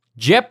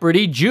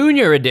Jeopardy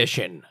Junior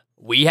Edition.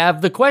 We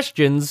have the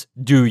questions.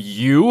 Do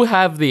you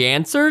have the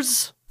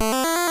answers?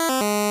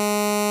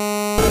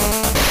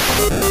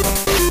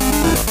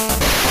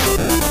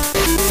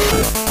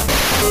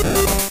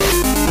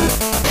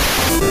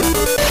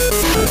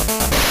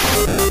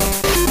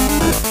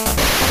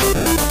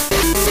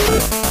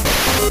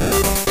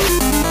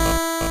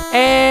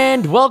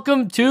 And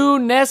welcome to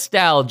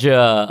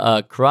Nostalgia,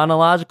 a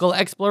chronological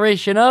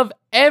exploration of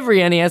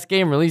every NES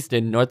game released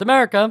in North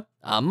America.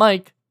 I'm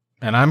Mike.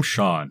 And I'm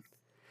Sean.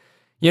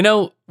 You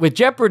know, with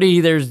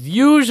Jeopardy, there's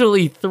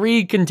usually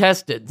 3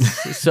 contestants.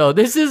 So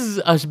this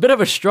is a bit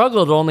of a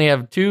struggle to only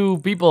have 2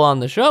 people on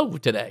the show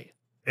today.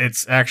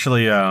 It's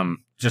actually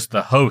just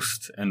the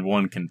host and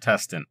 1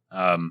 contestant,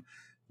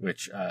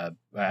 which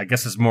I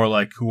guess is more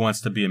like Who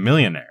Wants to Be a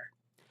Millionaire?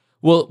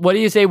 Well, what do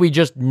you say we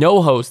just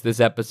no-host this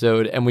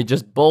episode and we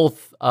just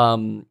both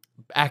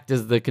act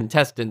as the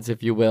contestants,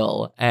 if you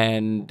will,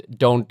 and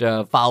don't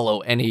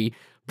follow any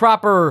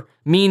proper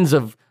means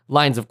of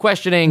lines of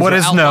questioning? What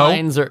is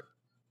no?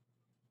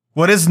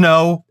 What is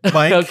no,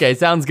 Mike? Okay,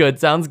 sounds good.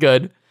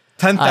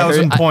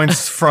 10,000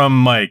 points from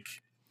Mike.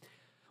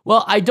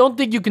 Well, I don't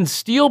think you can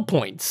steal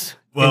points.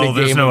 Well,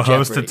 there's no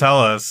host to tell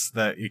us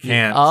that you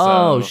can't.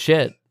 Oh,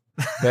 shit.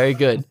 Very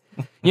good.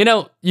 You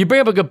know, you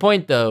bring up a good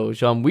point, though,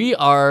 Sean. We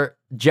are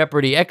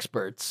Jeopardy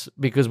experts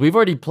because we've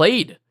already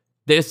played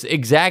this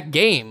exact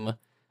game,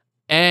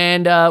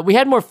 and we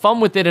had more fun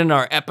with it in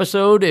our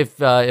episode.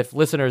 If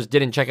listeners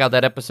didn't check out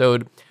that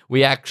episode,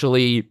 we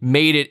actually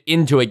made it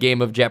into a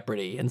game of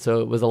Jeopardy, and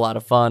so it was a lot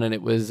of fun, and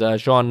it was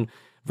Sean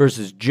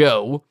versus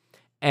Joe.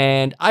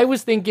 And I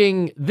was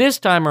thinking this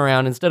time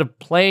around, instead of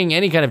playing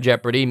any kind of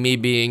Jeopardy, me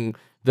being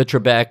the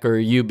Trebek or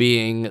you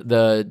being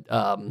the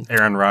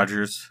Aaron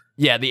Rodgers.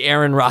 Yeah, the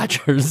Aaron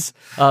Rodgers,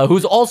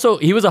 who's also,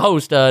 he was a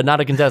host,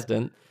 not a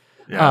contestant.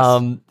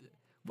 Yes.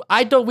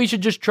 I thought we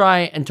should just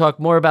try and talk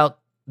more about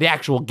the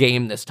actual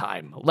game this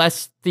time.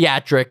 Less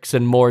theatrics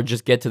and more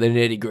just get to the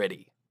nitty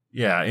gritty.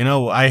 Yeah, you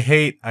know, I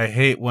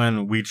hate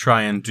when we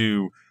try and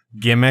do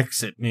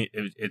gimmicks.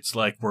 It's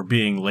like we're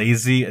being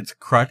lazy. It's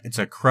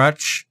a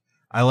crutch.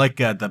 I like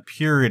the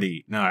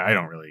purity. No, I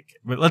don't really.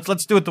 But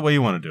let's do it the way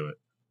you want to do it.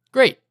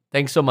 Great.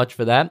 Thanks so much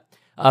for that.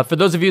 For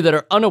those of you that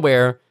are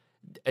unaware,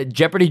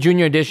 Jeopardy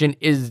Junior Edition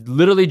is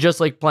literally just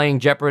like playing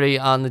Jeopardy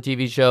on the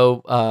TV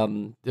show.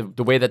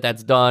 The way that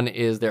that's done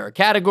is there are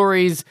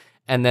categories,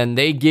 and then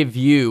they give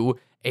you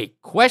a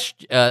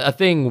question, a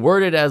thing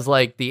worded as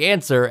like the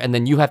answer, and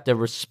then you have to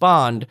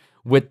respond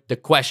with the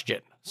question.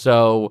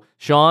 So,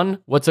 Sean,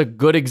 what's a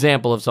good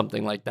example of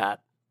something like that?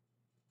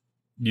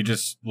 You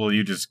just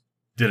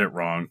did it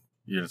wrong.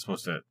 You're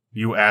supposed to.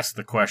 You asked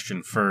the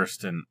question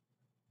first, and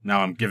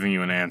now I'm giving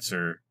you an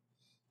answer.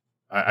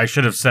 I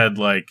should have said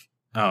like,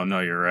 oh,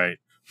 no, you're right.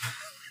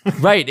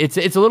 Right. It's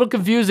a little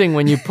confusing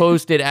when you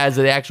post it as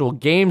an actual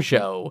game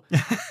show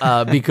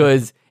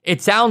because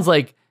it sounds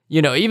like,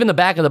 you know, even the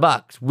back of the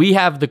box, we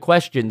have the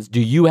questions, do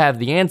you have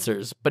the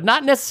answers? But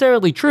not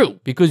necessarily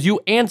true because you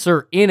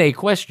answer in a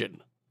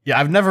question. Yeah,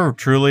 I've never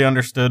truly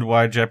understood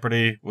why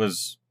Jeopardy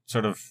was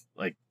sort of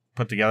like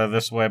put together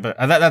this way, but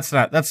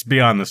that's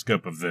beyond the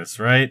scope of this,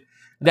 right?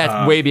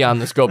 That's way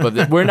beyond the scope of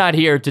this. We're not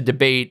here to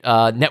debate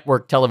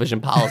network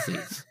television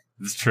policies.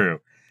 It's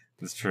true.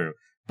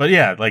 But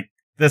yeah, like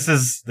this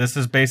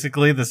is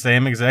basically the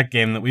same exact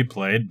game that we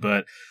played,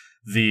 but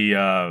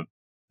the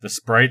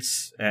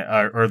sprites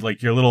or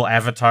like your little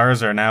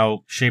avatars are now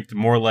shaped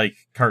more like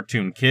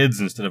cartoon kids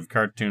instead of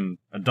cartoon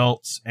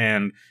adults,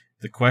 and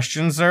the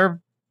questions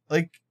are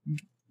like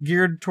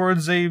geared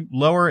towards a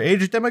lower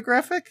age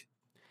demographic.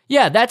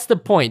 Yeah, that's the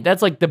point.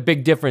 That's like the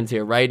big difference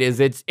here, right? Is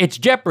it's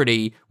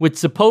Jeopardy with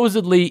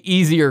supposedly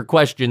easier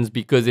questions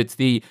because it's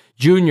the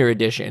Junior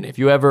Edition. If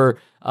you ever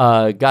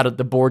got at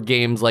the board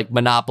games like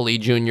Monopoly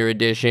Junior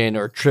Edition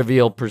or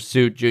Trivial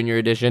Pursuit Junior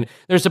Edition,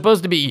 they're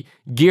supposed to be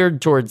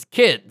geared towards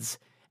kids.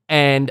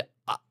 And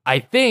I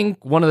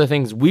think one of the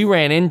things we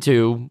ran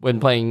into when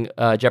playing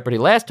Jeopardy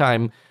last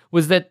time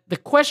was that the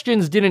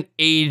questions didn't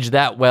age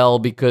that well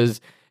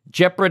because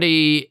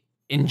Jeopardy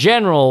in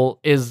general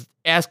is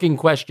asking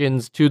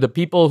questions to the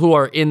people who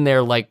are in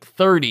their like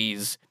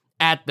 30s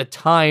at the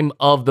time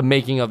of the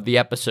making of the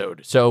episode.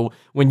 So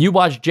when you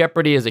watch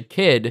Jeopardy as a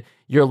kid,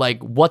 you're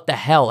like, what the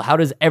hell? How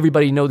does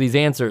everybody know these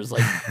answers?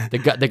 Like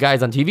the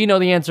guys on TV know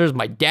the answers.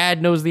 My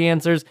dad knows the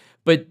answers,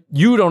 but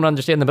you don't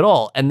understand them at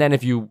all. And then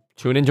if you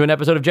tune into an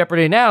episode of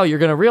Jeopardy now, you're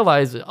going to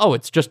realize, oh,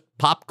 it's just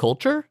pop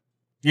culture.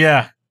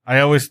 Yeah.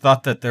 I always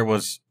thought that there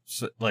was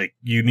like,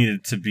 you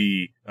needed to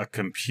be a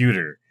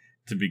computer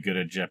to be good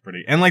at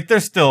Jeopardy. And like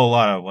there's still a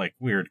lot of like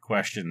weird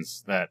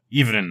questions that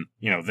even in,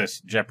 you know, this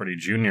Jeopardy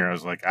Junior, I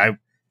was like, I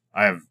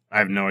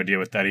have no idea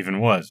what that even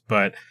was.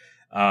 But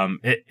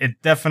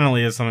it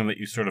definitely is something that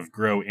you sort of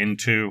grow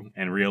into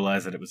and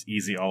realize that it was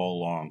easy all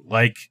along.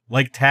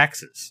 Like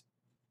taxes.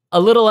 A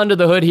little under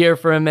the hood here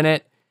for a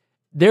minute.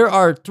 There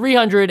are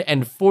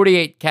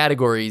 348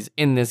 categories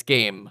in this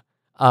game.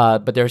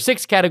 But there are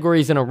 6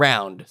 categories in a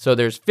round. So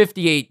there's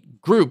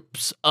 58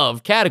 groups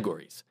of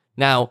categories.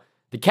 Now,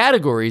 the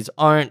categories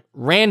aren't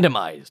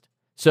randomized.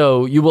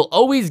 So you will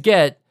always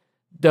get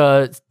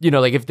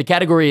like if the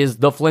category is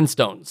the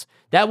Flintstones,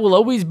 that will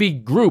always be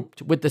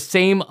grouped with the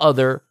same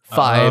other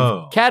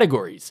 5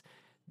 categories.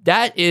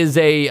 That is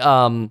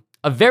a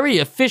very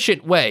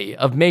efficient way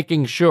of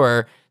making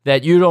sure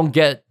that you don't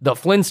get the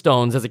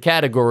Flintstones as a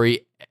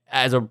category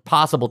as a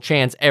possible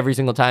chance every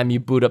single time you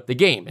boot up the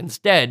game.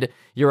 Instead,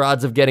 your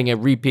odds of getting a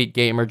repeat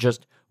game are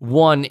just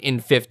 1 in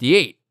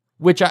 58,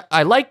 which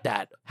I like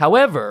that.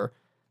 However,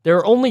 there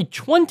are only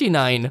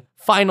 29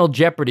 Final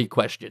Jeopardy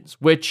questions,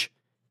 which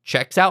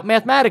checks out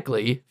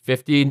mathematically.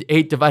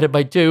 58 divided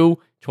by 2,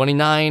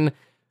 29.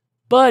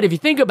 But if you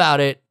think about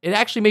it, it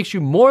actually makes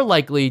you more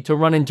likely to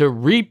run into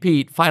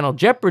repeat Final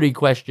Jeopardy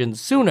questions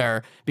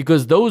sooner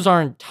because those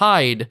aren't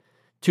tied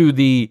to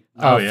the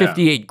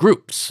 58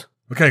 groups.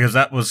 Okay, because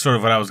that was sort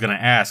of what I was going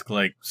to ask.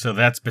 Like, so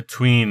that's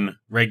between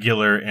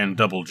regular and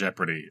double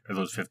Jeopardy, are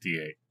those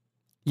 58?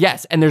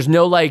 Yes, and there's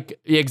no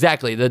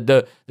exactly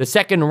the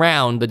second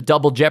round, the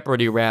double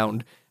Jeopardy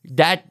round.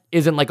 That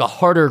isn't like a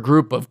harder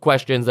group of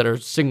questions that are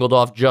singled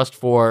off just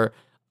for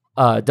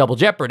double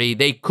Jeopardy.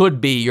 They could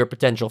be your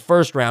potential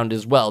first round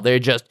as well. They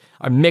just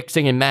are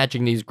mixing and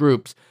matching these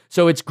groups.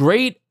 So it's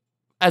great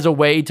as a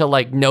way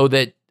to know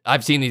that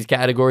I've seen these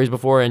categories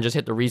before and just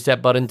hit the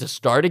reset button to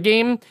start a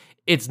game.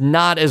 It's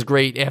not as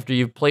great after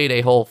you've played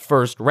a whole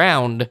first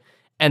round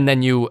and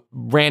then you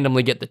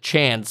randomly get the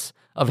chance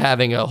of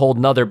having a whole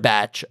nother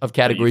batch of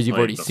categories you've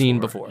already seen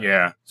before.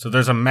 Yeah. So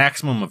there's a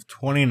maximum of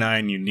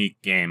 29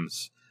 unique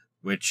games,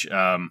 which,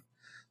 I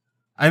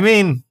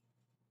mean,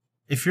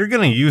 if you're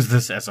going to use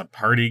this as a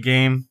party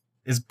game,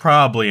 is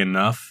probably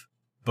enough.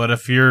 But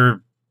if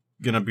you're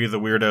going to be the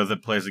weirdo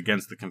that plays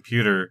against the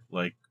computer,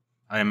 like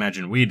I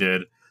imagine we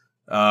did,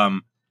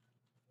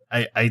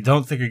 I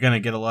don't think you're going to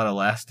get a lot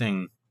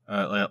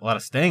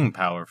of staying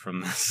power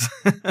from this.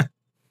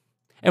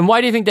 And why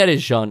do you think that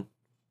is, Sean?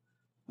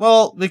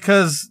 Well,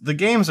 because the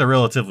games are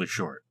relatively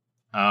short.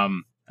 I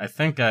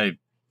think you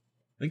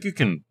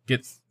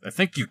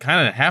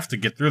kind of have to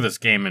get through this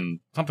game in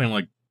something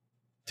like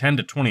 10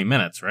 to 20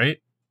 minutes,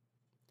 right?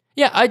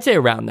 Yeah, I'd say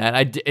around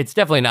that. It's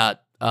definitely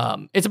not.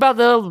 It's about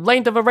the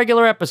length of a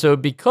regular episode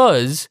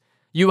because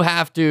you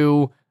have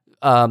to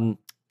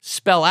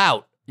spell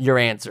out your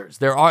answers.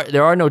 There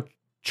are no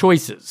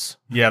choices.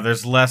 Yeah,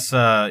 there's less.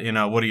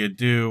 What do you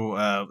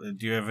do?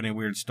 Do you have any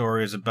weird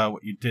stories about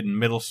what you did in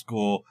middle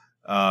school?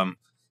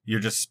 You're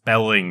just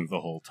spelling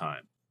the whole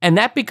time. And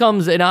that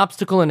becomes an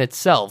obstacle in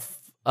itself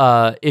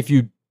if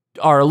you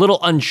are a little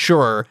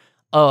unsure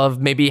of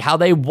maybe how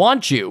they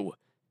want you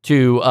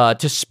to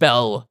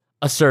spell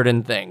a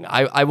certain thing.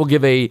 I will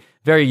give a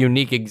very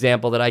unique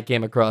example that I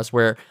came across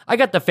where I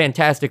got the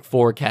Fantastic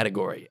Four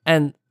category,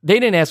 and they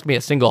didn't ask me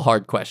a single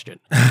hard question.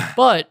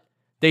 But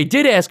they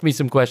did ask me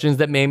some questions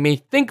that made me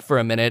think for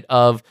a minute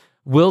of,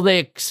 will they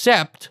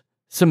accept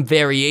some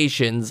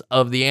variations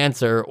of the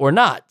answer or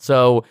not?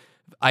 So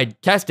I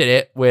tested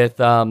it with,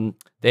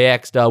 they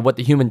asked what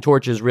the Human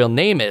Torch's real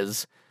name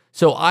is.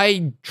 So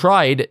I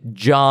tried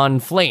John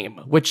Flame,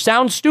 which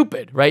sounds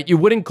stupid, right? You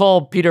wouldn't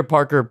call Peter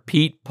Parker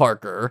Pete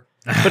Parker,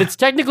 but it's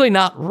technically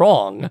not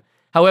wrong.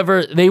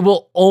 However, they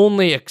will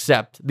only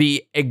accept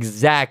the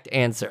exact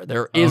answer.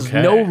 There is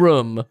no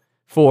room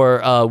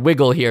for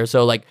wiggle here.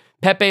 So like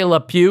Pepe Le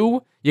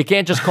Pew, you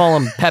can't just call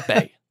him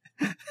Pepe.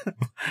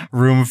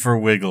 Room for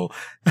wiggle.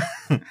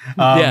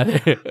 Yeah.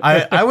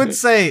 I would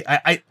say,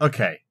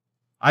 okay.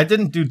 I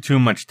didn't do too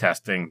much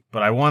testing,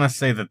 but I want to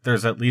say that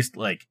there's at least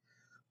like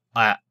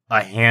a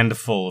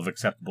handful of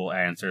acceptable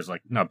answers.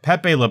 Like, no,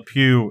 Pepe Le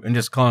Pew and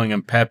just calling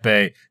him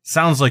Pepe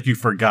sounds like you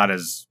forgot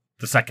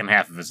the second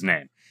half of his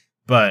name.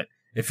 But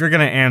if you're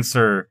going to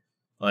answer,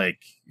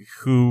 like,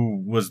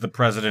 who was the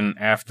president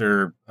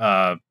after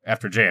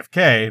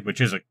JFK, which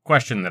is a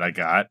question that I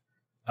got,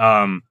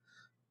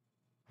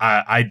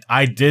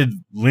 I did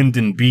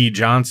Lyndon B.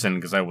 Johnson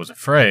because I was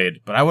afraid,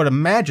 but I would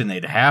imagine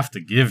they'd have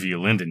to give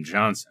you Lyndon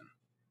Johnson.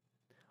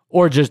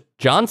 Or just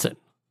Johnson.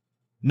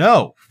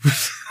 No.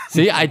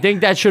 See, I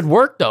think that should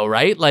work though,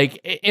 right? Like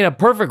in a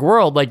perfect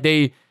world, like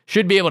they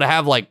should be able to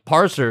have like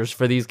parsers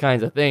for these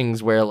kinds of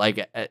things where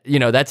like,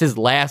 that's his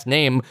last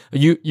name.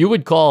 You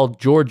would call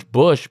George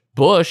Bush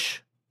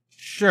Bush.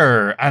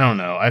 Sure. I don't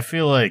know. I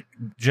feel like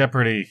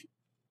Jeopardy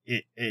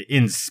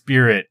in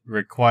spirit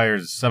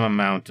requires some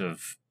amount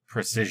of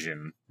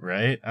precision,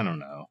 right? I don't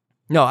know.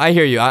 No, I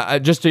hear you.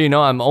 Just so you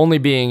know, I'm only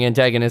being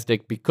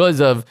antagonistic because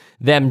of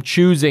them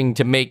choosing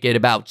to make it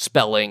about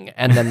spelling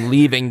and then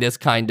leaving this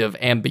kind of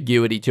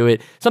ambiguity to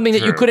it. Something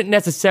that you couldn't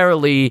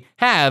necessarily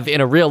have in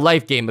a real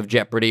life game of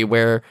Jeopardy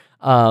where,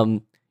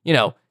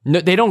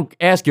 they don't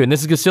ask you, and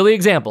this is a silly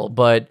example,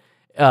 but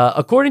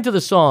according to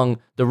the song,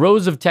 the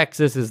rose of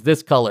Texas is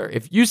this color.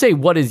 If you say,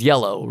 what is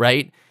yellow,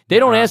 right? They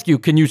don't ask you,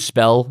 can you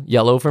spell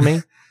yellow for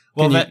me?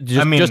 Well,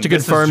 just to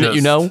confirm that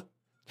you know?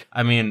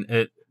 I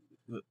mean,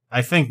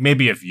 I think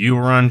maybe if you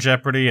were on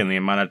Jeopardy and the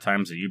amount of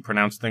times that you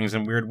pronounce things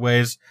in weird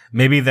ways,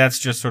 maybe that's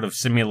just sort of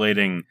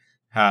simulating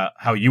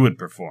how you would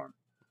perform.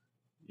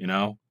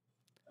 If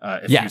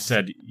you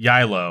said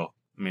Yilo,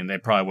 I mean, they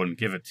probably wouldn't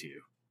give it to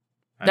you.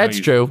 That's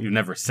true. You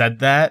never said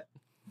that,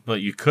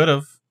 but you could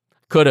have.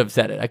 Could have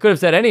said it. I could have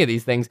said any of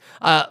these things.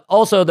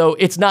 Also, though,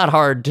 it's not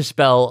hard to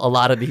spell a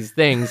lot of these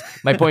things.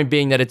 My point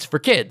being that it's for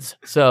kids.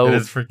 So It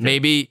is for kids.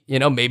 maybe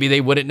they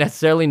wouldn't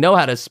necessarily know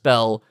how to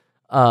spell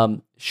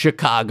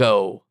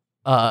Chicago.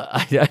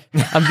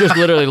 I'm just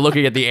literally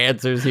looking at the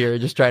answers here,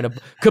 just trying to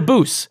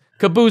caboose.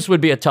 Caboose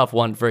would be a tough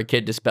one for a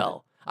kid to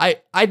spell. I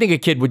think a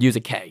kid would use a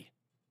K.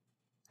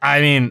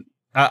 I mean,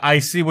 I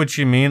see what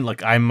you mean.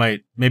 Like,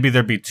 maybe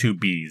there'd be two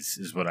B's,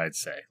 is what I'd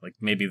say. Like,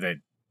 maybe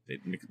they'd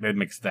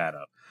mix that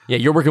up. Yeah,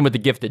 you're working with the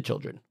gifted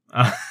children.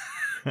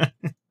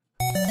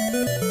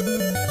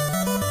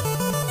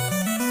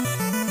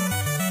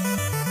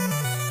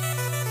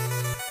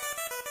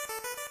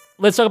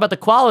 Let's talk about the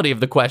quality of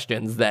the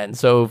questions then.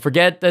 So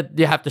forget that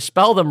you have to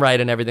spell them right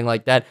and everything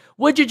like that.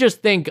 What'd you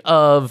just think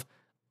of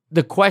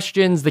the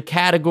questions, the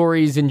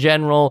categories in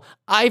general?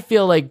 I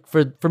feel like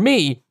for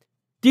me,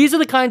 these are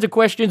the kinds of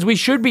questions we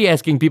should be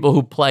asking people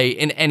who play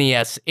in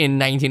NES in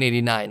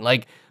 1989.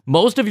 Like,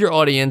 most of your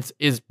audience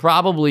is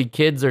probably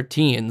kids or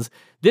teens.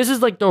 This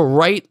is like the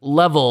right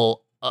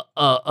level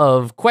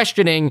of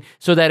questioning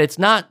so that it's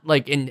not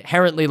like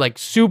inherently like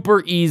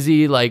super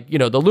easy, like, you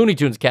know, the Looney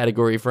Tunes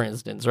category, for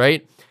instance,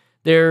 right?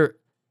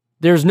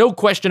 There's no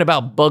question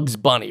about Bugs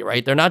Bunny,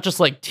 right? They're not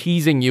just like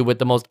teasing you with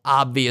the most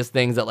obvious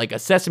things that like a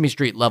Sesame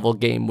Street level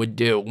game would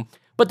do,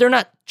 but they're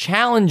not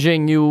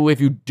challenging you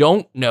if you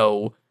don't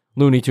know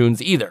Looney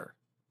Tunes either.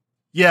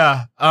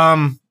 Yeah,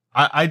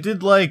 I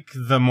did like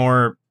the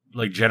more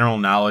like general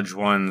knowledge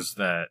ones,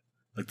 that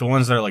like the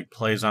ones that are like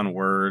plays on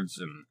words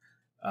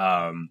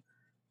and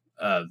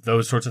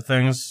those sorts of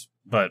things.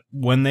 But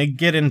when they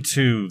get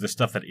into the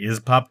stuff that is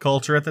pop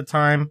culture at the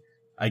time,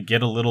 I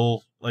get a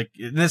little like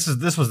this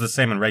was the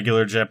same in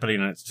regular Jeopardy,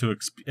 and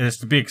it's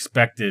to be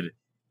expected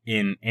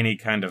in any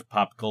kind of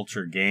pop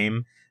culture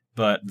game.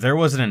 But there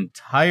was an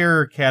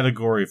entire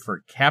category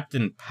for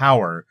Captain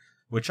Power,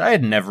 which I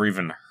had never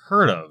even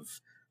heard of,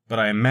 but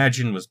I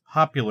imagine was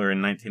popular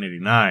in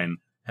 1989.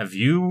 Have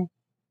you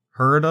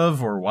heard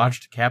of or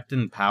watched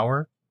Captain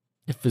Power?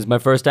 It was my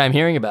first time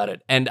hearing about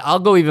it. And I'll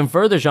go even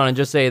further, Sean, and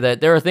just say that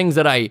there are things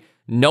that I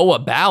know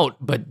about,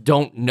 but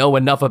don't know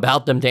enough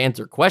about them to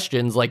answer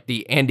questions, like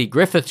the Andy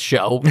Griffith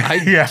Show.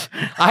 Yeah.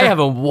 I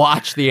haven't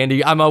watched the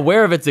Andy. I'm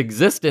aware of its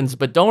existence,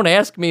 but don't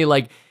ask me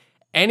like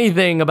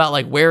anything about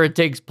like where it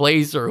takes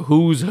place or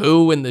who's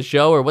who in the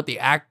show or what the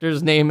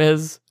actor's name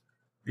is.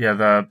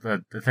 Yeah, I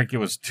think it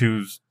was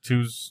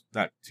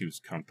not Two's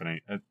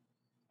Company. I don't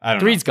know.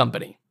 Three's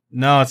Company.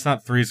 No, it's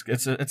not Three's.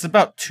 It's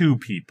about two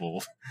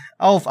people.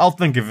 I'll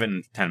think of it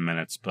in 10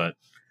 minutes, but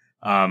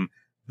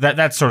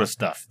that sort of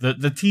stuff. The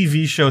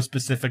TV show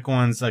specific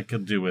ones I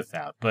could do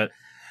without, but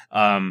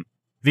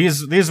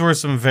these were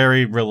some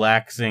very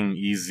relaxing,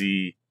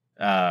 easy,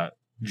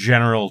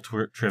 general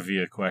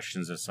trivia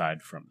questions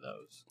aside from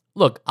those.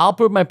 Look, I'll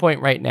prove my point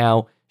right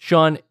now.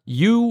 Sean,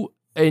 you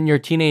in your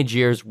teenage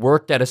years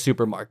worked at a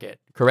supermarket,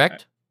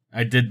 correct?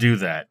 I did do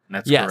that.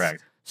 That's yes.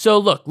 correct. So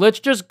look,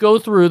 let's just go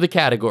through the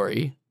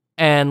category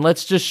and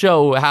let's just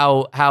show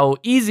how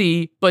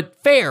easy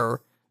but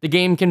fair the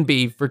game can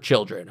be for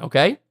children,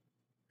 okay?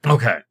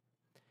 Okay.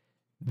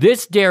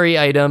 This dairy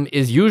item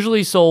is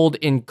usually sold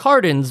in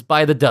cartons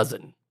by the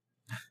dozen.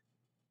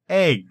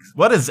 Eggs.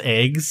 What is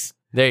eggs?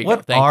 There you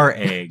what go. Are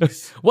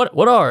eggs?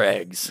 What are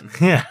eggs?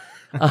 Yeah.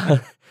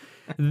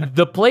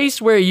 The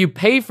place where you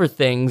pay for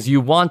things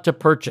you want to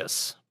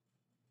purchase.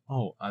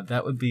 Oh,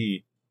 that would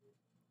be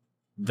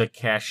the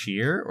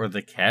cashier or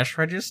the cash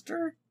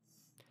register?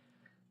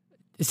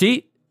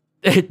 See,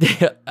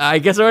 I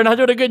guess we're not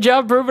doing a good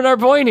job proving our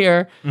point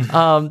here.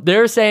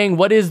 They're saying,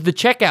 what is the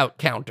checkout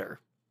counter?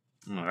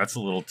 Oh, that's a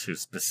little too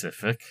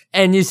specific.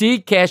 And you see,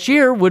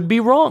 cashier would be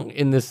wrong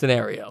in this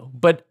scenario.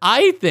 But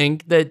I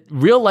think that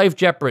real life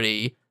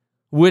Jeopardy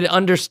would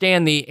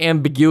understand the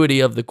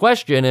ambiguity of the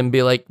question and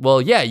be like, well,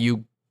 yeah,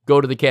 you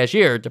go to the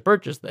cashier to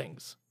purchase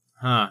things.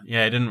 Huh.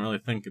 Yeah, I didn't really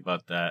think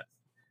about that.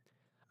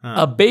 Huh.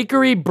 A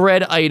bakery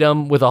bread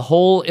item with a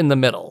hole in the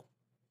middle.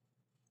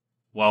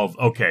 Well,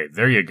 okay,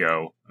 there you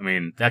go. I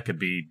mean, that could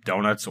be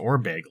donuts or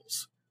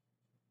bagels.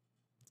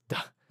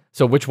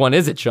 So which one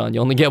is it, Sean?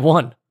 You only get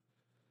one.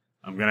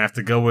 I'm going to have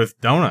to go with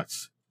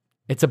donuts.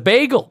 It's a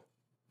bagel.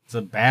 It's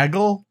a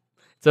bagel?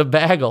 It's a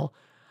bagel.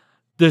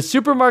 The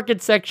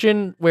supermarket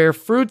section where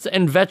fruits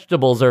and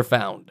vegetables are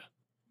found.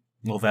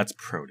 Well, that's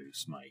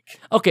produce, Mike.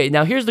 Okay,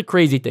 now here's the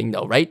crazy thing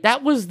though, right?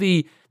 That was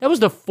the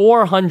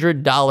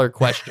 $400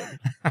 question.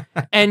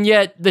 And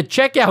yet the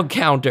checkout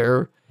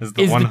counter is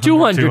the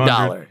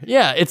 $200.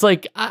 Yeah, it's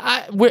like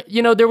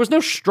there was no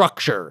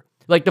structure.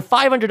 Like the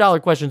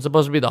 $500 question is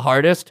supposed to be the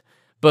hardest,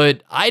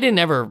 but I didn't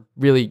ever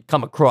really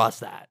come across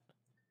that.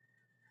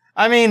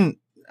 I mean,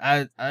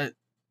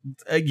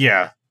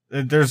 yeah,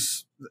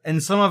 there's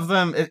in some of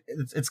them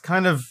it's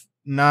kind of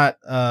not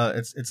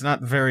it's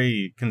not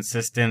very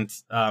consistent.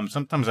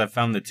 Sometimes I've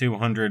found the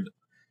 200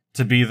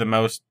 to be the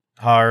most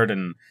hard,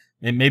 and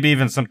maybe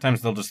even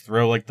sometimes they'll just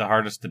throw like the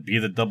hardest to be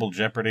the double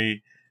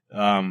Jeopardy.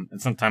 And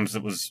sometimes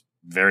it was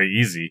very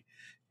easy.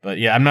 But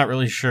yeah, I'm not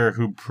really sure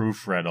who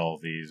proofread all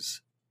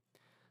these.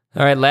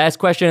 All right, last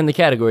question in the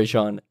category,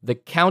 Sean. The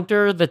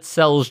counter that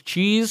sells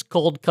cheese,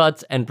 cold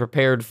cuts, and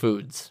prepared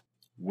foods.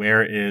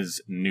 Where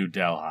is New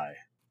Delhi?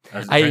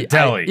 Delhi.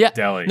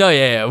 Delhi. No,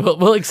 yeah.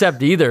 We'll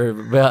accept either.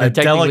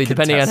 Technically,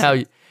 depending on how.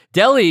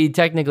 Delhi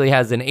technically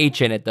has an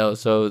H in it, though,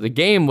 so the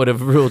game would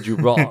have ruled you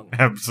wrong.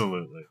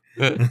 Absolutely.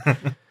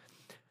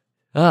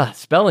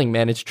 Spelling,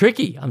 man, it's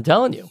tricky. I'm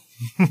telling you.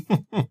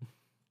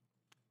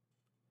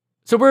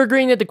 So we're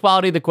agreeing that the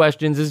quality of the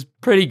questions is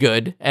pretty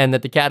good and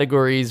that the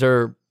categories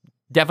are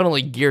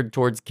definitely geared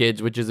towards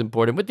kids, which is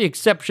important, with the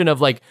exception of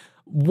like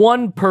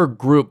one per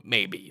group,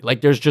 maybe.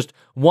 Like there's just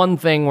one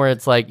thing where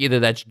it's like either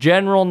that's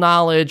general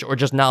knowledge or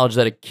just knowledge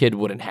that a kid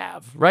wouldn't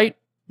have, right?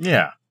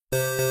 Yeah.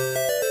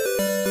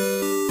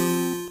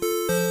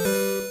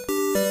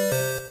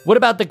 What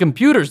about the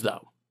computers,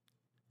 though?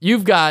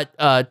 You've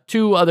got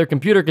 2 other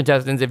computer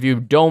contestants if you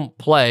don't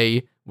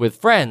play with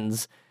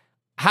friends.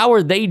 How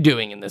are they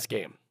doing in this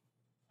game?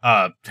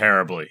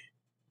 Terribly.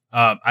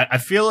 I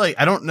feel like,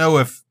 I don't know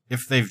if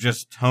they've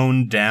just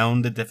toned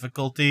down the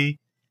difficulty,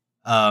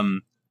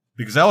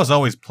 because I was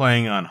always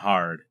playing on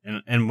hard,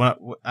 and what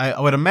I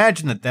would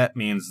imagine that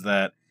means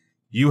that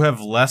you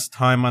have less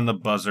time on the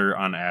buzzer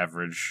on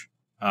average,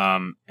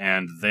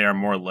 and they are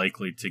more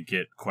likely to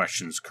get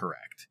questions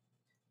correct.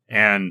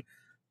 And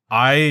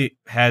I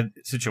had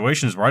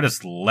situations where I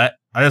just let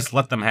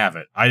them have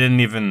it. I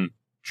didn't even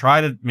try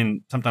to. I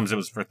mean, sometimes it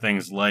was for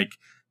things like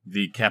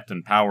the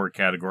Captain Power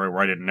category where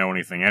I didn't know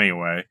anything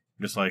anyway.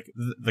 Just like,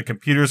 the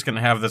computer's going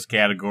to have this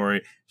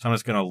category, so I'm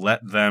just going to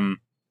let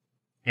them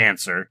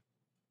answer.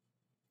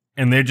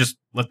 And they just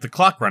let the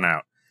clock run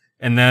out.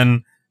 And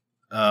then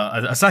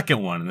a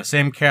second one in the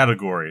same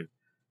category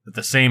that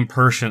the same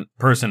person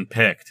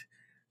picked.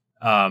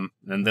 Then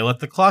they let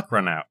the clock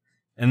run out.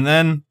 And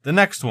then the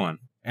next one.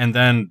 And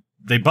then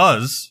they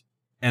buzz.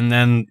 And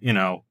then, you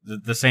know,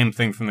 the same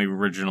thing from the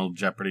original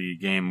Jeopardy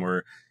game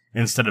where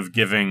instead of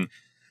giving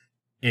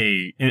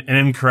an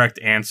incorrect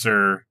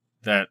answer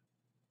that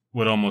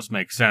would almost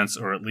make sense,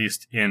 or at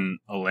least in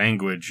a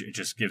language, it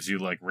just gives you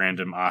like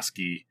random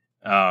ASCII.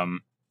 I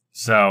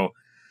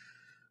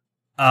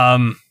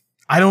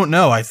don't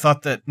know. I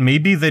thought that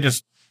maybe they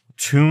just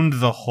tuned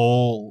the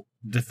whole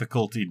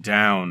difficulty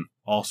down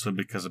also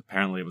because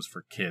apparently it was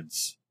for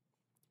kids.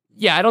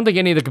 Yeah, I don't think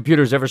any of the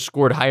computers ever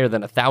scored higher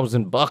than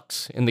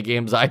 $1,000 in the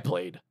games I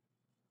played.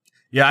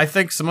 Yeah, I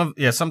think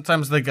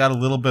sometimes they got a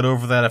little bit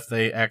over that if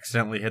they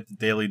accidentally hit the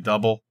daily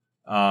double.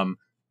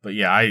 But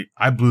yeah,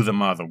 I blew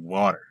them out of the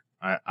water.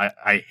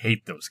 I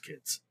hate those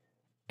kids.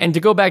 And to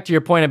go back to your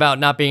point about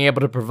not being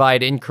able to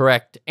provide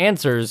incorrect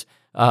answers,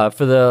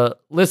 for the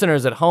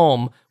listeners at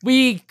home,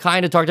 we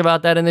kind of talked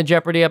about that in the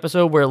Jeopardy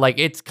episode where like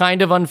it's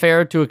kind of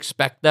unfair to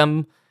expect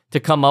them to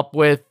come up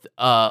with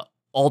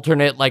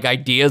alternate like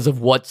ideas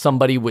of what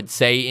somebody would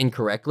say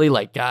incorrectly.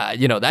 Like,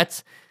 you know,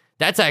 that's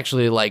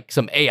actually like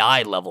some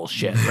AI level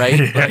shit, right?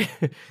 Yeah.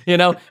 Like, you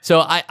know,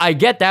 so I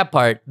get that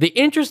part. The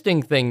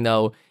interesting thing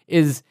though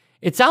is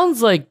it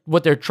sounds like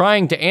what they're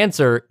trying to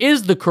answer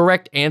is the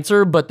correct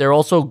answer, but they're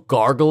also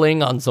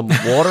gargling on some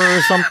water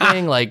or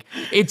something. Like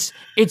it's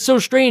so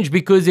strange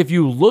because if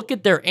you look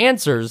at their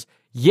answers,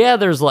 yeah,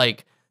 there's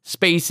like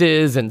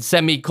spaces and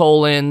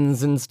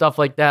semicolons and stuff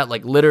like that,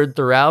 like littered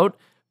throughout.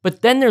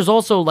 But then there's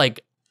also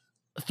like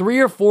 3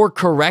 or 4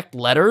 correct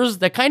letters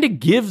that kind of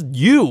give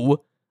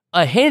you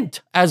a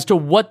hint as to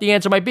what the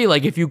answer might be.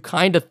 Like if you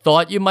kind of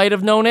thought you might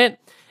have known it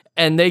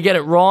and they get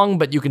it wrong,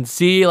 but you can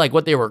see like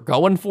what they were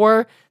going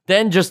for,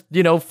 then just,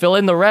 you know, fill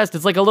in the rest.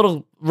 It's like a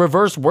little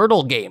reverse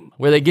Wordle game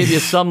where they give you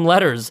some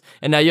letters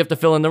and now you have to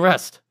fill in the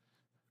rest.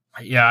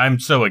 Yeah, I'm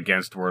so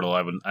against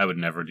Wordle. I would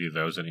never do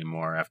those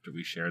anymore after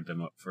we shared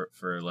them up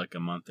for like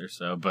a month or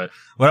so. But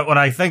what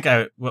I think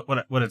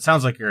what it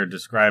sounds like you're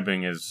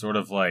describing is sort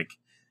of like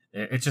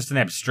it's just an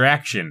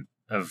abstraction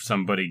of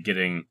somebody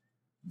getting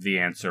the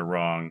answer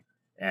wrong,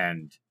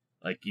 and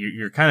like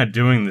you're kind of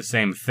doing the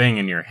same thing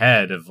in your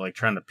head of like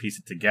trying to piece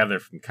it together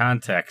from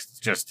context. It's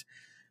just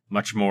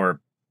much more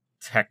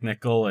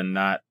technical and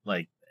not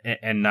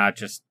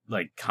just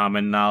like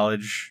common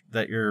knowledge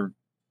that you're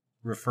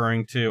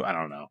referring to. I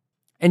don't know.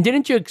 And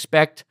didn't you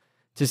expect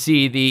to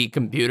see the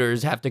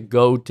computers have to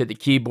go to the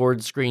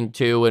keyboard screen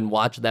too and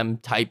watch them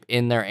type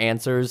in their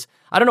answers?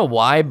 I don't know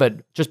why,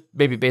 but just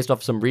maybe based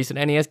off some recent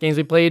NES games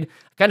we played,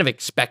 I kind of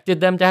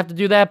expected them to have to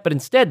do that, but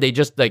instead they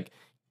just like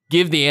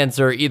give the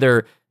answer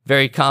either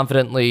very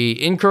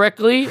confidently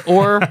incorrectly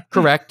or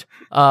correct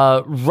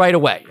right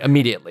away,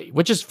 immediately,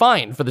 which is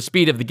fine for the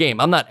speed of the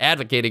game. I'm not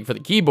advocating for the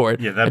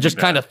keyboard. Yeah, I just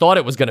kind of thought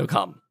it was going to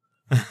come.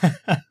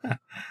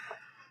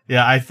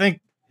 Yeah, I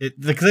think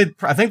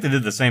I think they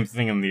did the same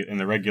thing in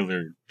the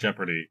regular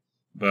Jeopardy,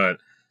 but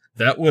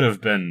that would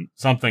have been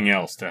something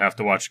else to have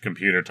to watch a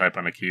computer type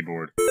on a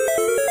keyboard.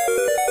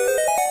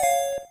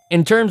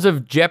 In terms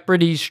of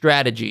Jeopardy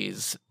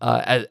strategies,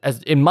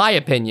 as in my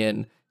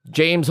opinion,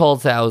 James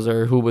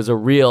Holzhauser, who was a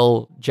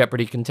real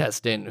Jeopardy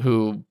contestant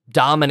who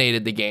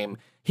dominated the game,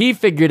 he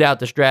figured out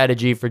the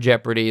strategy for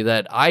Jeopardy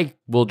that I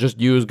will just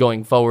use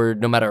going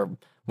forward, no matter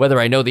whether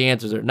I know the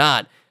answers or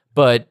not.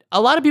 But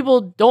a lot of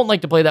people don't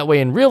like to play that way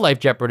in real life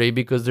Jeopardy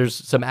because there's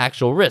some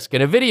actual risk.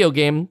 In a video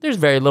game, there's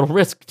very little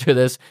risk to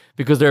this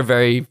because there are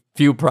very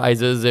few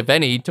prizes, if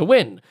any, to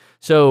win.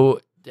 So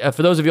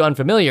for those of you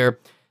unfamiliar,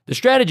 the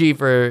strategy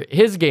for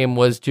his game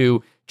was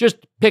to just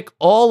pick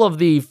all of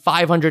the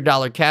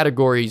 $500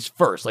 categories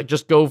first. Like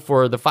just go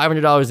for the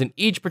 $500 in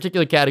each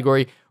particular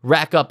category,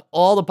 rack up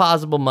all the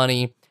possible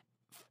money.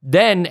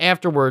 Then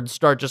afterwards,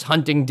 start just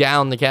hunting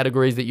down the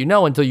categories that you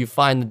know until you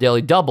find the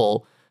daily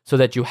double so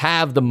that you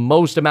have the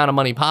most amount of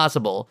money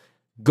possible.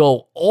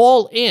 Go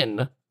all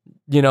in,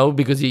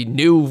 because he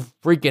knew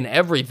freaking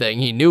everything.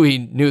 He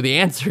knew the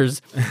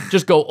answers.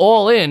 Just go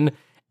all in,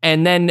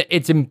 and then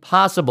it's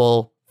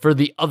impossible for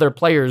the other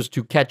players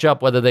to catch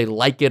up whether they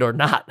like it or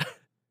not.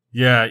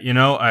 Yeah,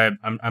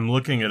 I'm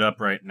looking it up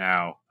right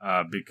now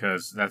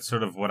because that's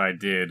sort of what I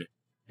did,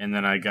 and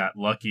then I got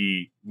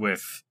lucky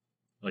with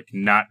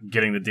not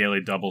getting the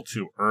daily double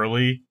too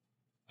early.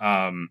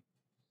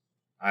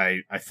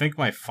 I think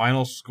my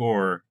final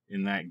score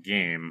in that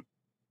game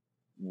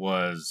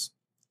was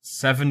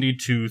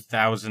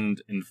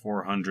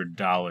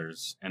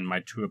 $72,400, and my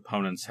two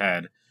opponents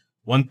had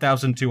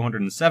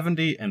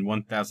 $1,270 and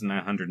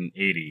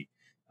 $1,980.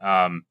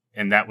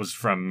 And that was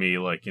from me,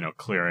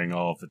 clearing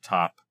all of the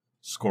top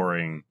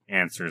scoring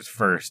answers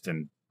first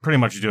and pretty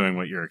much doing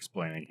what you're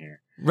explaining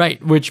here.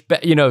 Right, which,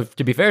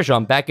 to be fair,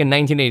 Sean, back in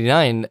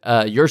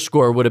 1989, your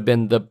score would have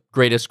been the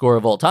greatest score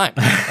of all time.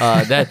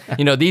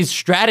 These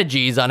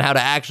strategies on how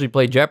to actually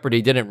play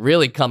Jeopardy didn't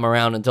really come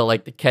around until the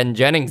Ken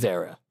Jennings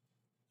era.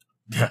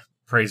 Yeah,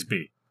 praise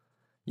be.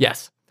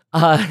 Yes.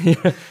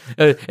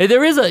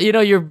 There is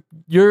you're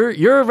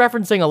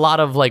referencing a lot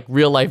of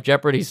real life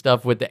Jeopardy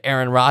stuff with the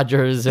Aaron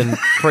Rodgers and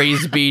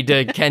praise be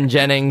to Ken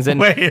Jennings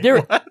and wait,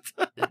 what?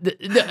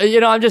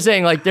 I'm just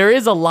saying there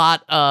is a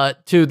lot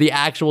to the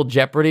actual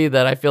Jeopardy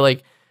that I feel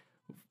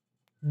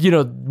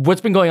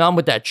what's been going on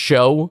with that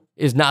show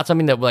is not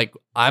something that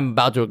I'm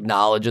about to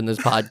acknowledge in this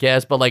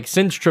podcast, but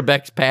since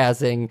Trebek's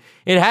passing,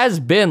 it has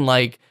been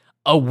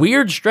a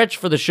weird stretch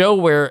for the show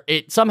where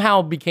it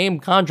somehow became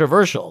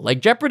controversial.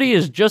 Jeopardy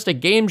is just a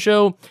game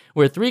show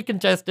where three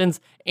contestants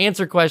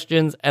answer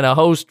questions and a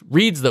host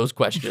reads those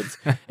questions.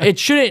 It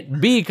shouldn't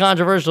be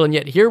controversial, and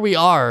yet here we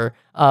are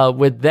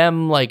with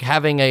them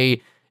having a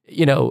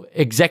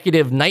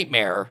executive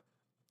nightmare.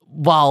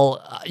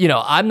 While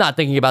I'm not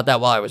thinking about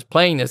that while I was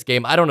playing this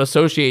game. I don't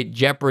associate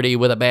Jeopardy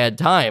with a bad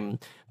time,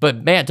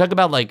 but man, talk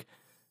about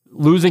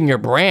losing your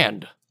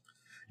brand.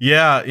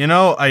 Yeah,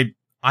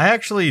 I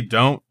actually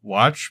don't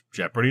watch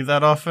Jeopardy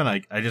that often.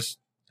 I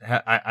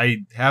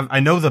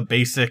know the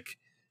basic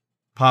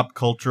pop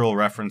cultural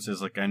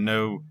references. I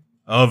know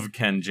of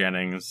Ken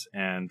Jennings,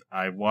 and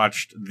I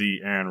watched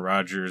the Aaron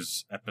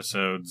Rodgers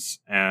episodes,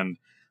 and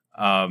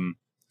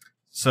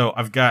so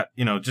I've got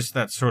just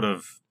that sort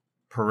of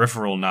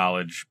peripheral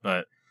knowledge,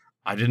 but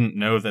I didn't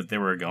know that they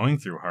were going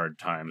through hard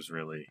times,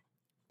 really.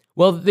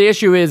 Well, the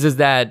issue is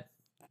that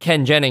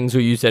Ken Jennings, who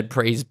you said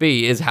praise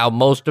be, is how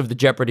most of the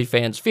Jeopardy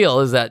fans feel,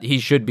 is that he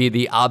should be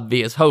the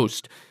obvious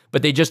host.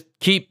 But they just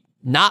keep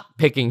not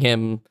picking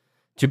him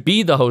to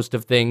be the host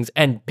of things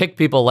and pick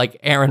people like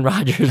Aaron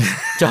Rodgers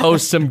to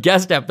host some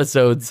guest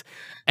episodes.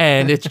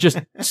 And it's just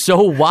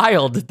so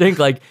wild to think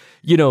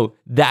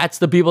that's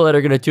the people that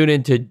are going to tune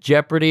into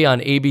Jeopardy on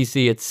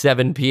ABC at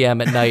 7 p.m.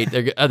 at night.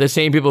 They're the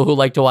same people who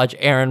like to watch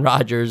Aaron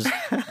Rodgers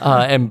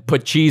and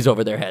put cheese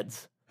over their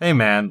heads. Hey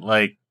man,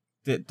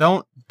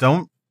 don't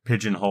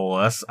pigeonhole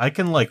us. I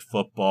can like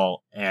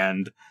football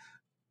and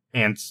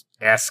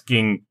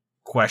asking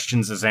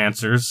questions as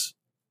answers.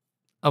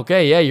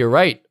 Okay, yeah, you're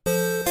right.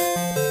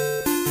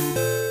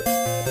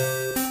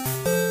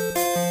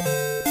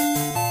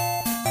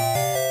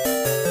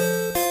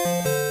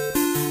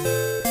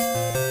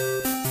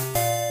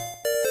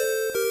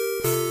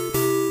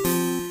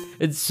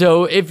 And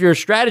so if your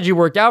strategy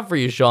worked out for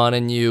you, Sean,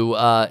 and you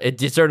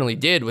it certainly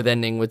did with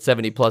ending with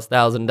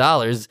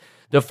 $70,000+,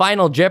 the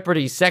final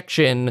Jeopardy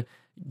section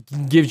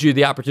gives you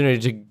the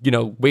opportunity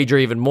to, wager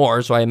even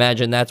more. So I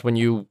imagine that's when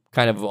you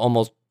kind of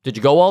almost, did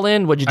you go all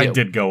in? What'd you do? I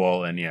did go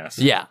all in, yes.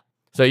 Yeah.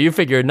 So you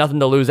figured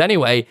nothing to lose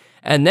anyway.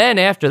 And then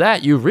after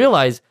that, you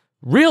realize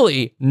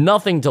really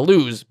nothing to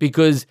lose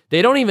because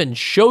they don't even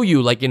show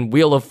you in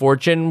Wheel of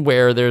Fortune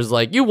where there's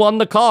you won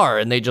the car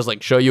and they just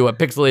show you a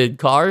pixelated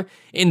car.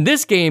 In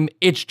this game,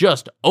 it's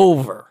just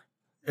over.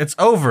 It's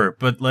over,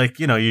 but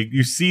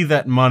you see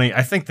that money.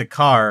 I think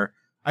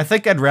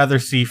I'd rather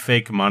see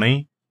fake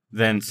money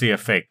than see a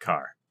fake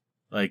car.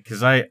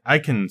 Because I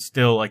can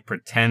still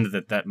pretend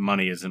that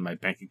money is in my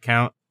bank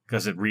account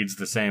because it reads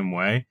the same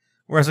way.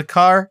 Whereas a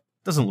car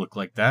doesn't look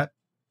like that,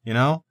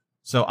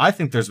 So I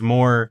think there's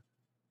more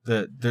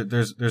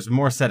there's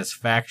more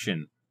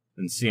satisfaction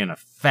than seeing a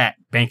fat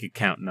bank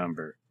account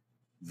number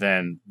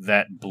than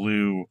that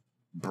blue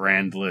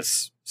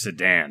brandless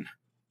sedan.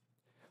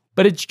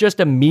 But it's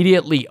just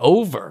immediately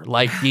over.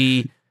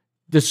 The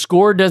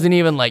score doesn't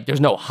even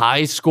there's no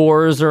high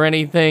scores or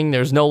anything.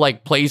 There's no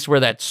place where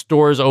that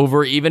store's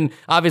over. Even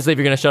obviously, if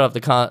you're gonna shut off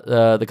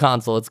the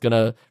console, it's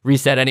gonna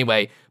reset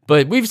anyway.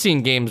 But we've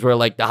seen games where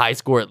like the high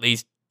score at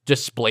least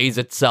displays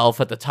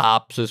itself at the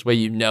top, so this way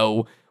you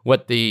know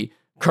what the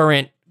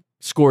current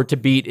score to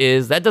beat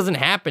is. That doesn't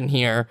happen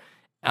here.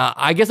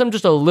 I guess I'm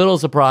just a little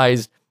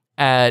surprised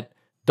at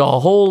the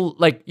whole,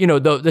 like, you know,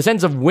 the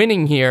sense of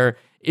winning here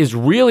is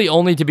really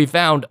only to be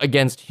found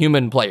against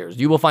human players.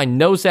 You will find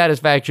no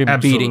satisfaction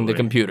beating the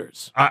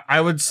computers. I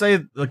would say,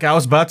 like, I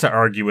was about to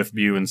argue with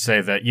you and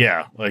say that,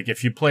 yeah, like,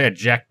 if you play a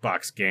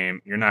Jackbox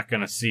game, you're not going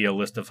to see a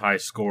list of high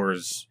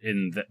scores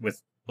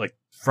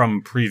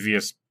from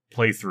previous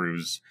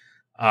playthroughs.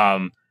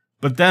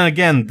 But then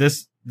again,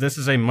 this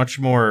is a much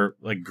more,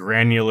 like,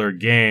 granular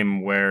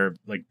game where,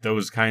 like,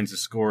 those kinds of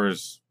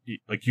scores,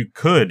 like, you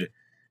could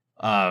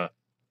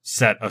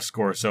set a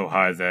score so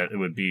high that it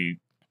would be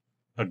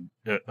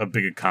a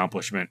big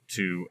accomplishment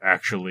to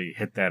actually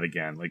hit that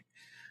again. Like,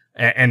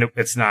 and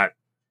it's not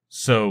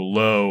so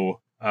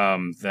low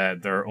that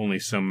there are only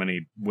so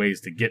many ways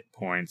to get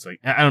points. Like,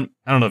 I don't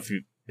know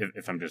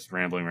if I'm just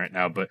rambling right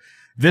now, but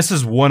this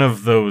is one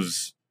of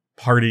those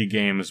party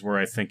games where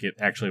I think it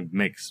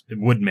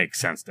would make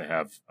sense to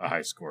have a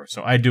high score.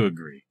 So I do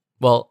agree.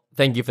 Well,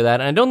 thank you for that.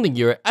 And I don't think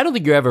you're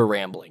ever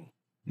rambling.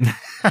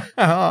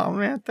 Oh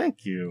man,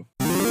 thank you.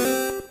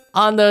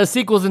 On the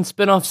sequels and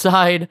spin-off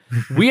side,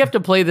 we have to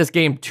play this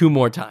game 2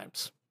 more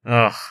times.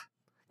 Ugh.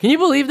 Can you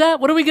believe that?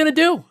 What are we going to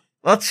do?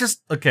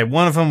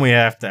 One of them we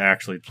have to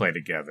actually play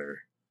together.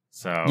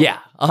 So yeah,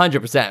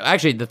 100%.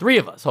 Actually, the 3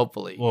 of us,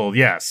 hopefully. Well,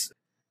 yes.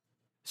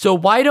 So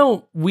why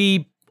don't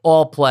we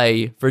all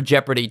play for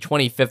Jeopardy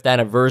 25th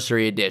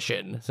Anniversary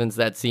Edition, since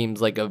that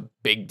seems like a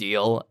big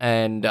deal.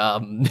 And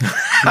and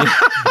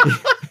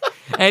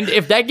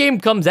if that game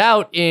comes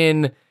out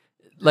in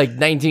like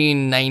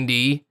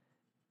 1990...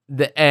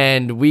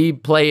 and we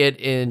play it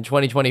in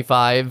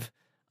 2025. Is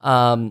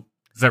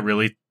that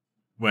really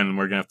when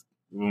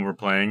we're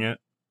playing it?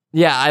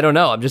 Yeah, I don't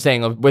know. I'm just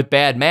saying, with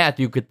bad math,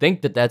 you could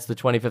think that that's the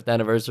 25th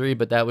anniversary,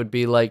 but that would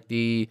be like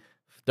the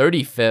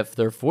 35th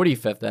or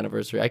 45th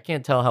anniversary. I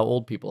can't tell how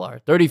old people are.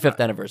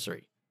 35th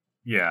anniversary.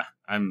 Yeah,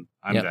 I'm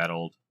that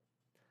old.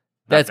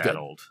 That's that good.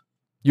 Old.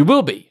 You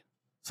will be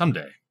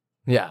someday.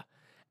 Yeah,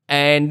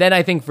 and then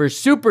I think for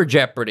Super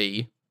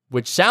Jeopardy,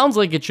 which sounds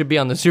like it should be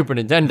on the Super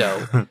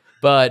Nintendo.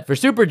 But for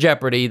Super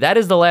Jeopardy, that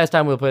is the last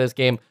time we'll play this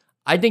game.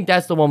 I think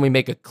that's the one we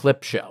make a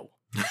clip show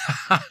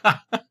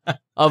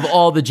of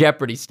all the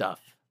Jeopardy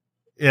stuff.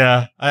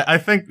 Yeah, I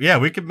think,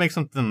 we could make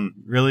something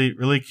really,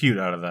 really cute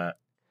out of that.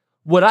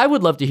 What I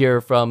would love to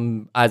hear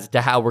from as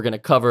to how we're going to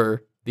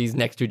cover these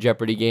next 2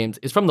 Jeopardy games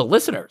is from the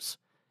listeners.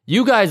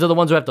 You guys are the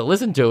ones who have to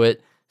listen to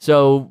it.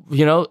 So,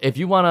 you know, if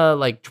you want to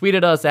like tweet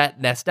at us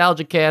at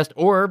NostalgiaCast,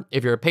 or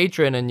if you're a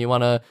patron and you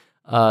want to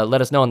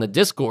let us know on the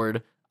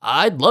Discord,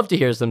 I'd love to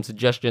hear some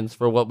suggestions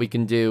for what we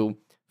can do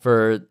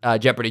for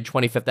Jeopardy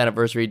 25th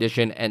Anniversary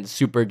Edition and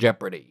Super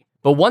Jeopardy.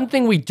 But one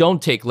thing we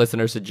don't take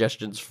listener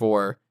suggestions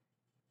for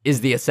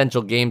is the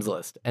Essential Games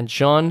list. And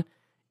Sean,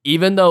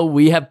 even though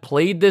we have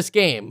played this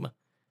game,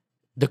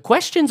 the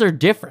questions are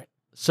different.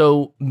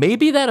 So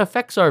maybe that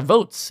affects our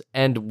votes,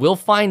 and we'll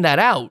find that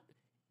out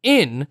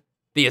in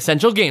the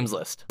Essential Games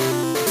list.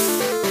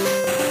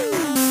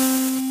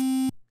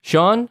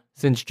 Sean,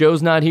 since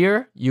Joe's not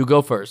here, you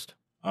go first.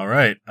 All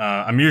right.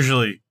 I'm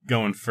usually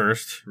going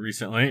first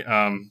recently,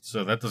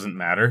 so that doesn't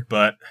matter,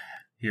 but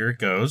here it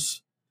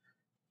goes.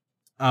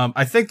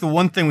 I think the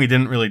one thing we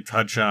didn't really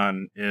touch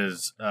on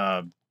is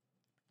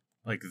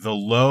like the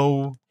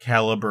low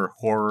caliber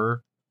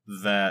horror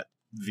that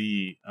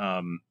the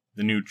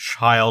new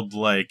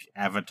childlike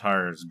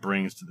avatars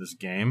brings to this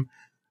game.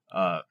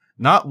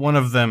 Not one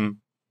of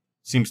them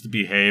seems to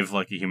behave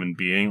like a human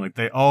being. Like,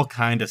 they all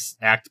kind of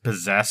act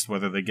possessed,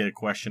 whether they get a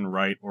question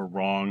right or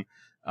wrong.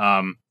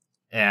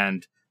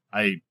 And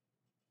I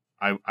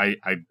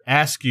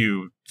ask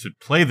you to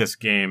play this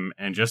game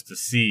and just to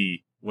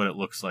see what it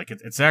looks like.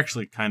 It's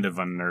actually kind of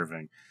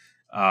unnerving.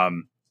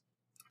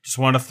 Just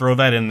want to throw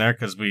that in there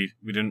because we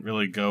didn't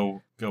really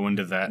go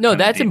into that. No,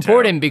 that's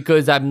important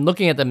because I'm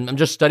looking at them. I'm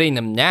just studying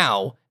them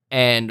now,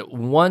 and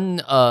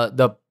one of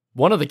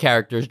the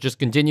characters just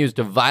continues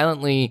to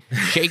violently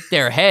shake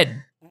their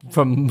head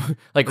from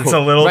like it's a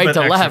little right bit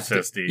to left.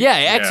 Yeah,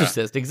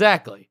 Exorcist,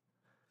 exactly.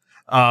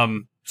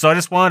 So I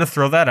just wanted to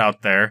throw that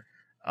out there.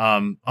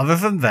 Other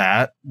than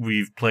that,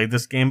 we've played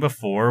this game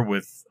before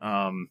with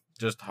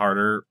just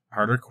harder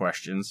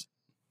questions,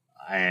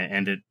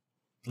 and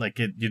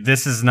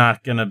this is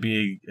not going to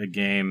be a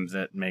game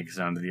that makes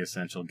it onto the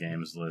Essential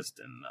Games list,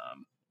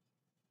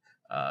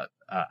 and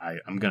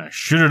I'm going to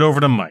shoot it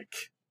over to Mike.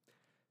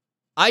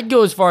 I'd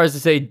go as far as to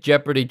say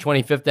Jeopardy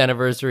 25th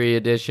Anniversary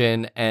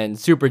Edition and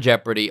Super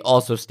Jeopardy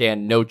also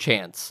stand no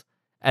chance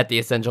at the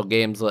Essential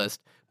Games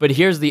list. But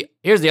here's the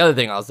other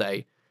thing I'll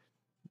say.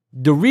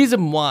 The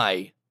reason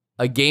why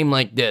a game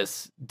like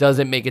this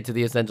doesn't make it to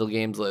the Essential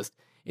Games list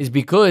is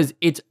because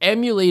it's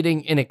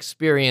emulating an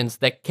experience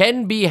that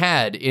can be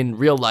had in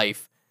real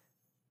life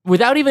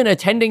without even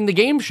attending the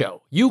game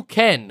show. You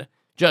can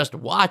just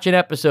watch an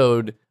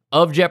episode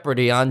of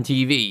Jeopardy on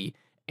TV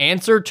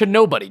answer to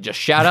nobody. Just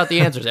shout out the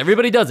answers.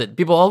 Everybody does it.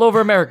 People all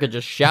over America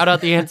just shout out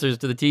the answers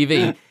to the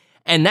TV.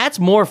 And that's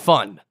more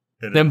fun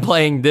than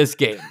playing this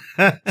game.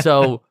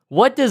 So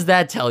what does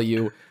that tell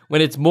you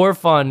when it's more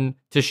fun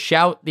to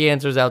shout the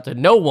answers out to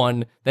no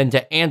one than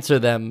to answer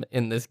them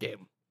in this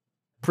game?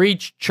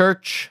 Preach,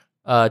 church,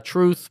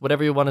 truth,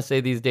 whatever you want to say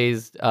these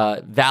days,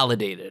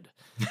 validated.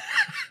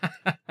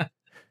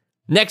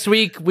 Next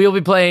week, we'll be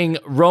playing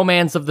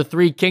Romance of the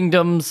Three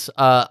Kingdoms,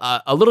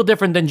 a little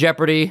different than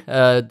Jeopardy,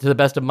 to the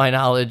best of my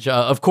knowledge.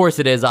 Of course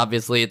it is,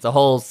 obviously. It's a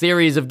whole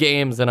series of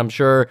games, and I'm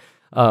sure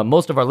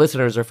most of our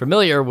listeners are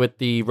familiar with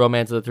the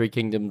Romance of the Three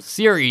Kingdoms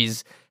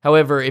series.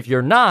 However, if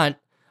you're not,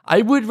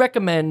 I would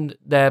recommend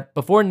that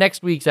before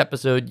next week's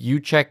episode, you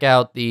check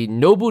out the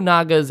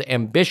Nobunaga's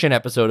Ambition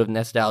episode of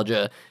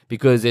Nostalgia,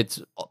 because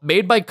it's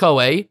made by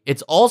Koei.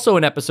 It's also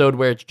an episode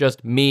where it's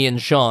just me and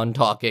Sean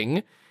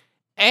talking.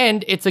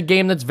 And it's a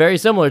game that's very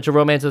similar to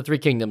Romance of the Three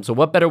Kingdoms. So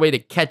what better way to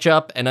catch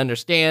up and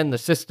understand the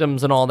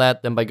systems and all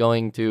that than by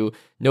going to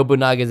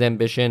Nobunaga's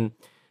Ambition?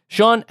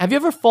 Sean, have you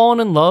ever fallen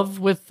in love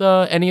with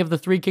any of the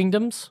Three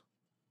Kingdoms?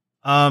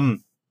 Is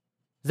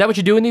that what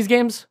you do in these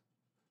games?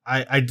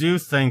 I do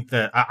think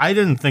that... I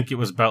didn't think it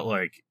was about,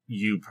 like,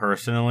 you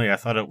personally. I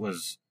thought it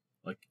was,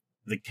 like,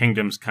 the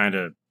kingdoms kind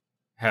of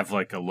have,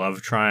 like, a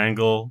love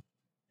triangle.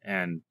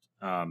 And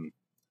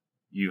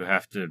you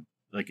have to...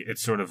 Like,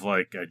 it's sort of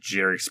like a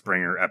Jerry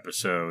Springer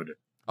episode.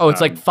 Oh, it's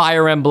like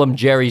Fire Emblem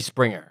Jerry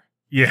Springer.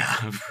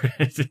 Yeah,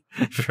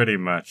 pretty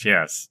much,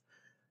 yes.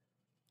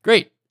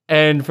 Great.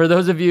 And for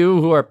those of you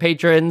who are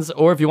patrons,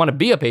 or if you want to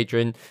be a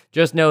patron,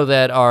 just know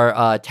that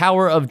our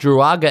Tower of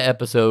Druaga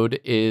episode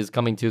is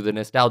coming to the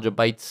Nostalgia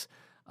Bites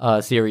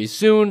series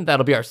soon.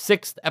 That'll be our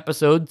 6th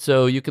episode,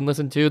 so you can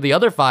listen to the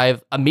other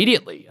 5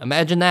 immediately.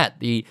 Imagine that.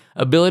 The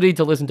ability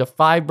to listen to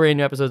 5 brand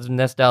new episodes of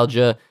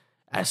Nostalgia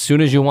as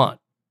soon as you want.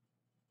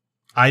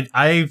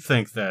 I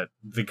think that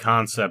the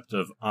concept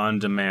of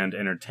on-demand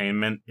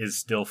entertainment is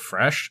still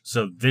fresh,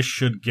 so this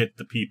should get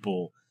the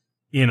people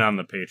in on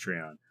the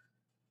Patreon.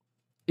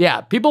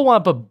 Yeah, people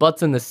want to put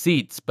butts in the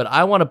seats, but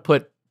I want to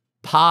put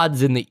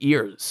pods in the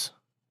ears.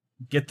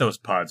 Get those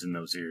pods in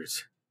those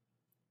ears.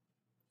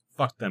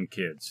 Fuck them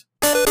kids.